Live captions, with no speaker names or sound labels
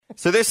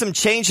So there's some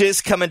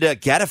changes coming to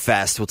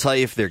Goettafest. We'll tell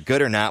you if they're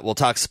good or not. We'll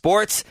talk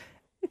sports.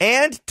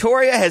 And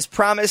Toria has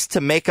promised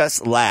to make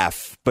us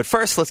laugh. But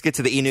first, let's get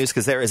to the e-news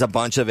because there is a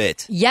bunch of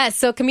it. Yes,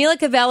 so Camila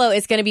Cabello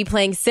is going to be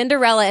playing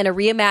Cinderella in a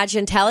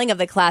reimagined telling of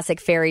the classic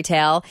fairy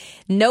tale.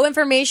 No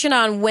information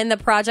on when the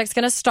project's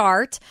going to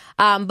start,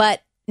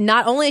 but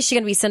not only is she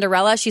going to be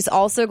Cinderella, she's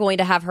also going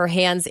to have her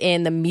hands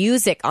in the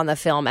music on the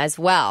film as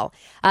well.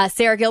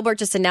 Sarah Gilbert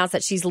just announced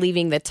that she's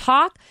leaving the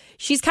talk.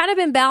 She's kind of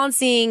been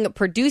balancing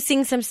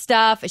producing some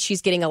stuff.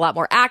 She's getting a lot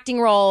more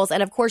acting roles.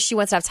 And of course, she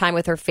wants to have time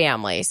with her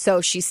family. So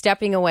she's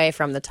stepping away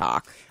from the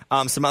talk.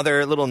 Some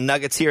other little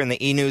nuggets here in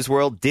the e-news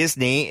world.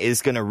 Disney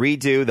is going to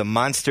redo the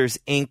Monsters,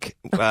 Inc.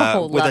 With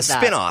a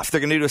spinoff. They're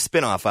going to do a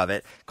spinoff of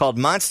it called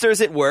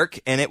Monsters at Work,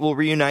 and it will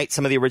reunite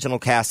some of the original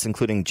cast,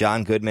 including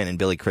John Goodman and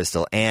Billy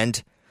Crystal. And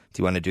do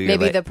you want to do your...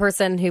 Maybe the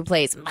person who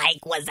plays Mike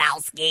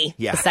Wazowski,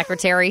 the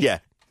secretary? Yeah,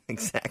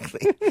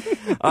 exactly.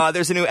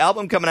 There's a new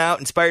album coming out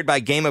inspired by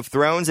Game of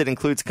Thrones. It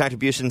includes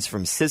contributions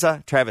from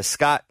SZA, Travis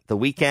Scott, The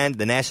Weeknd,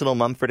 The National,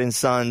 Mumford &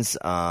 Sons,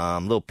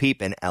 Lil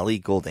Peep, and Ellie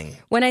Goulding.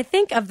 When I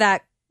think of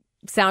that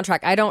soundtrack,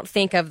 I don't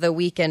think of The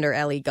Weeknd or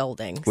Ellie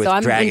Goulding. With so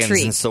I'm dragons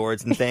intrigued. And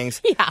swords and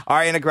things. Yeah.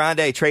 Ariana Grande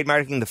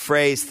trademarking the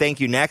phrase "Thank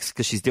You Next"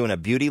 because she's doing a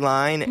beauty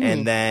line.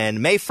 And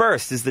then May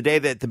 1st is the day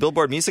that the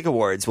Billboard Music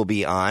Awards will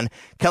be on.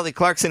 Kelly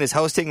Clarkson is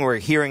hosting. We're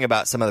hearing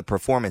about some of the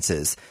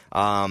performances.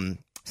 Sam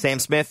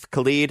Smith,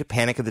 Khalid,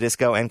 Panic at the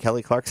Disco, and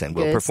Kelly Clarkson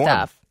will perform.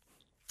 Stuff.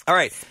 All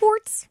right.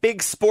 Sports.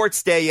 Big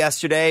sports day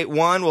yesterday.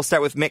 One, we'll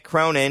start with Mick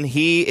Cronin.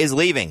 He is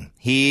leaving.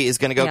 He is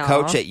going to go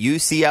coach at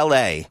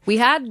UCLA. We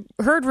had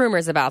heard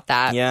rumors about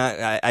that.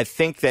 Yeah, I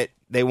think that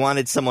they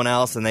wanted someone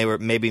else, and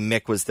maybe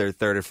Mick was their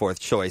third or fourth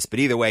choice. But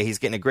either way, he's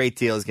getting a great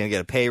deal. He's going to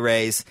get a pay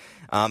raise.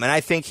 And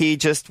I think he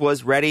just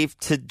was ready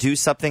to do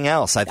something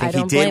else. I think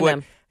he did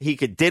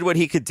what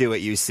he could do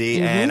at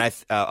UC. And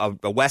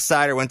a West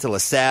Sider went to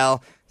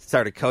LaSalle.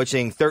 Started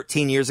coaching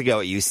 13 years ago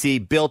at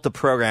UC, built the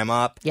program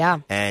up. Yeah.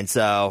 And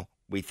so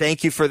we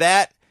thank you for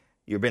that.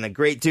 You've been a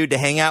great dude to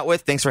hang out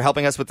with. Thanks for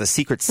helping us with the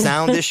secret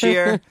sound this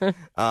year.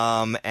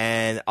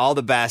 And all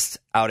the best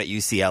out at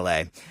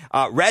UCLA.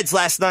 Reds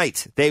last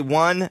night, they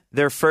won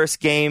their first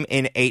game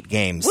in 8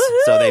 games.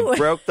 Woo-hoo! So they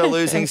broke the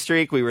losing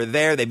streak. We were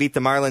there. They beat the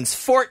Marlins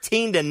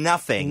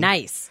 14-0.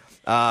 Nice.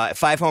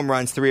 5 home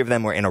runs, 3 of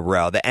them were in a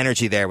row. The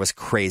energy there was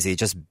crazy.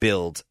 Just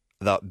built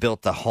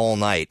the whole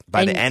night.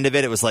 By the end of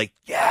it, it was like,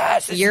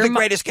 yes, this is the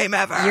greatest game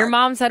ever. Your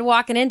mom said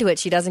walking into it,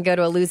 she doesn't go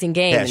to a losing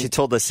game. Yeah, she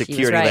told the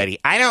security lady,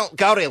 I don't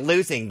go to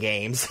losing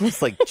games.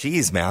 It's like,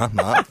 geez, Mom,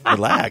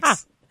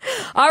 relax.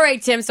 All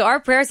right, Tim. So our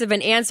prayers have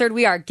been answered.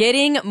 We are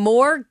getting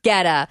more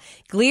Goetta.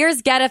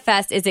 Glear's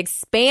Goettafest is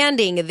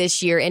expanding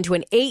this year into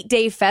an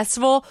 8-day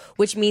festival,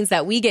 which means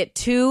that we get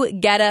 2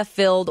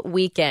 Goetta-filled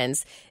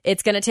weekends.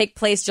 It's going to take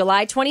place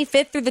July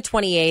 25th through the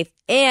 28th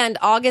and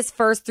August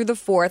 1st through the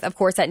 4th, of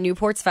course, at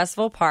Newport's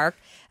Festival Park.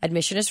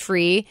 Admission is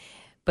free,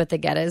 but the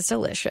Goetta is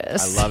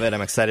delicious. I love it.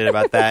 I'm excited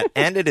about that.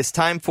 And it is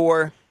time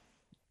for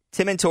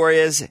Tim and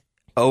Toria's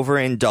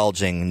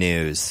overindulging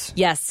news.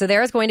 Yes, so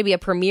there is going to be a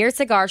premier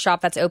cigar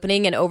shop that's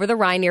opening in Over the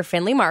Rhine near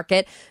Findlay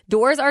Market.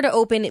 Doors are to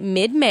open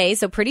mid-May,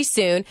 so pretty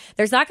soon.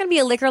 There's not going to be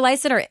a liquor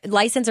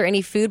license or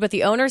any food, but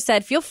the owner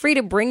said feel free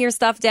to bring your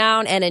stuff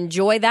down and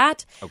enjoy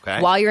that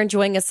while you're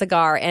enjoying a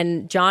cigar.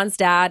 And John's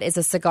dad is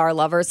a cigar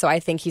lover, so I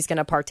think he's going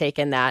to partake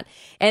in that.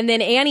 And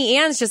then Annie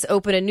Ann's just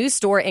opened a new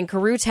store in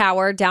Carew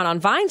Tower down on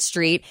Vine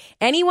Street.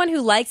 Anyone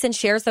who likes and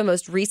shares the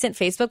most recent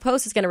Facebook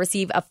post is going to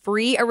receive a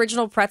free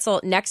original pretzel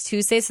next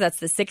Tuesday, so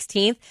that's the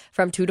 16th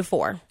from 2 to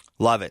 4.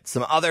 Love it.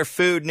 Some other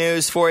food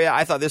news for you.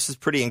 I thought this was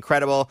pretty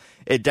incredible.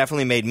 It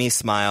definitely made me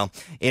smile.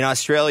 In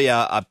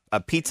Australia, a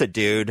pizza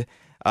dude,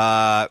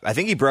 I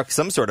think he broke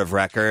some sort of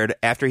record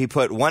after he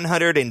put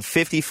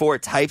 154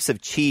 types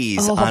of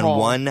cheese on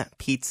one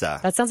pizza.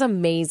 That sounds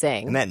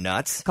amazing. Isn't that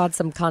nuts? Caused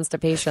some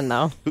constipation,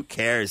 though. Who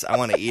cares? I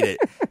want to eat it.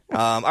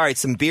 All right,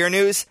 some beer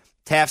news.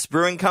 Taft's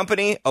Brewing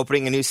Company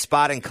opening a new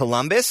spot in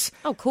Columbus.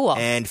 Oh, cool.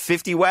 And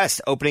 50 West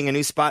opening a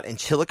new spot in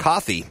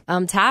Chillicothe.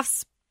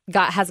 Taft's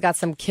has got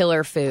some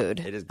killer food.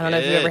 It is good. I don't know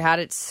if you ever had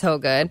it. It's so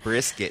good.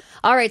 Brisket.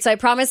 All right, so I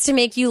promised to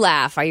make you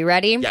laugh. Are you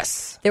ready?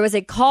 Yes. There was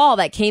a call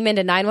that came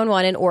into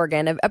 911 in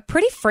Oregon. A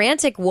pretty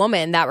frantic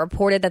woman that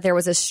reported that there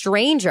was a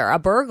stranger, a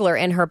burglar,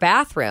 in her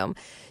bathroom.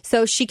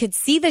 So she could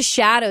see the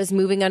shadows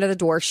moving under the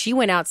door. She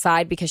went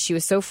outside because she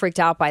was so freaked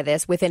out by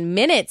this. Within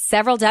minutes,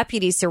 several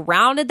deputies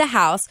surrounded the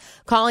house,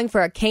 calling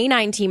for a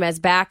K-9 team as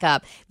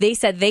backup. They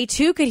said they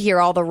too could hear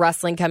all the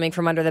rustling coming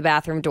from under the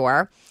bathroom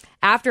door.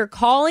 After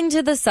calling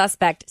to the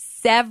suspect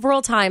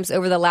several times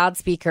over the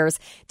loudspeakers,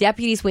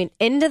 deputies went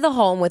into the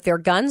home with their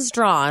guns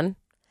drawn.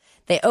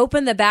 They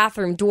opened the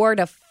bathroom door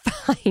to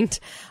find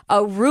a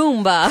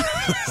Roomba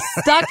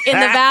stuck in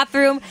the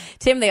bathroom.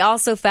 Tim, they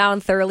also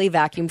found thoroughly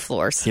vacuumed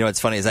floors. You know what's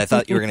funny is I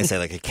thought you were going to say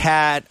like a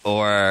cat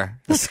or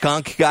a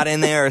skunk got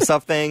in there or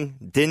something.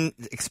 Didn't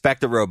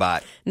expect a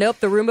robot. Nope,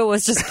 the Roomba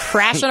was just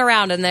crashing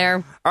around in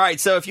there. All right,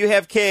 so if you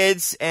have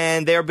kids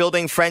and they're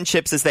building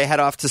friendships as they head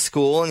off to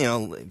school,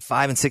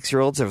 5 and 6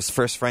 year olds, those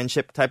first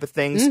friendship type of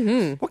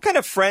things, what kind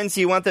of friends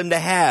do you want them to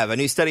have? A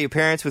new study of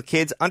parents with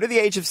kids under the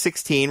age of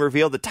 16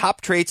 revealed the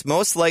top traits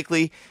most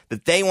likely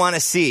that they want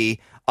to see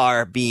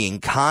are being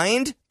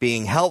kind,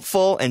 being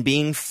helpful, and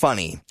being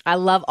funny. I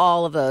love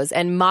all of those.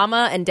 And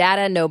Mama and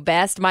Dada know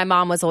best. My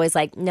mom was always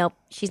like, nope,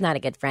 she's not a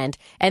good friend.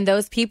 And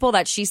those people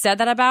that she said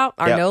that about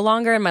are no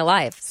longer in my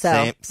life.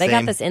 So they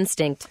got this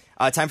instinct.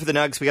 Time for the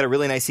Nugs. We got a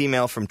really nice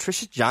email from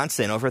Trisha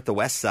Johnson over at the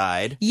West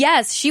Side.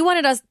 Yes, she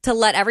wanted us to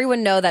let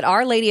everyone know that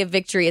Our Lady of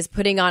Victory is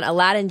putting on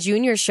Aladdin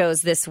Junior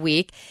shows this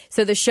week.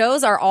 So the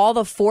shows are all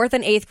the 4th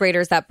and 8th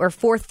graders or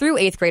 4th through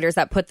 8th graders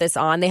that put this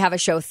on. They have a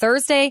show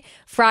Thursday,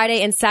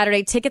 Friday, and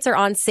Saturday. Tickets are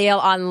on sale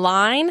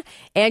online,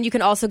 and you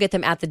can also get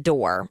them at the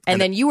door.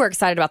 And then you were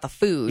excited about the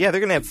food. Yeah,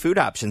 they're going to have food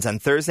options. On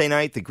Thursday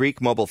night, the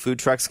Greek mobile food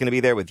truck's going to be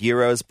there with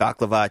gyros,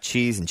 baklava,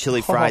 cheese, and chili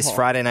fries.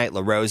 Friday night,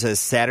 La Rosa's.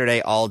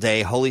 Saturday, all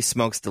day, Holy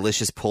Smokes, delicious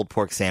pulled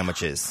pork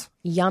sandwiches.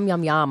 Yum,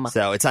 yum, yum.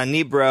 So it's on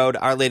Neeb Road,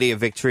 Our Lady of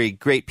Victory.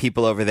 Great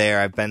people over there.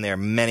 I've been there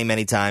many,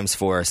 many times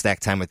for Snack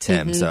Time with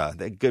Tim. So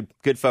they're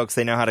good folks.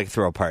 They know how to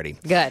throw a party.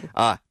 Good.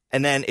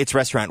 And then it's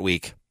Restaurant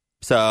Week.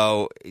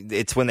 So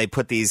it's when they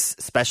put these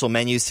special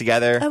menus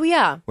together. Oh,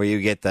 yeah. Where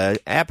you get the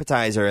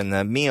appetizer and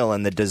the meal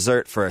and the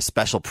dessert for a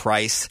special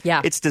price.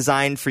 Yeah. It's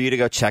designed for you to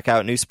go check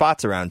out new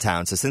spots around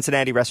town. So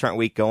Cincinnati Restaurant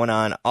Week going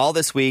on all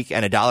this week,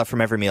 and $1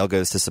 from every meal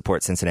goes to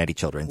support Cincinnati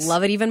Children's.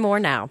 Love it even more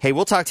now. Hey,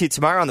 we'll talk to you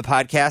tomorrow on the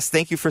podcast.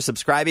 Thank you for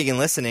subscribing and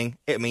listening.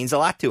 It means a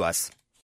lot to us.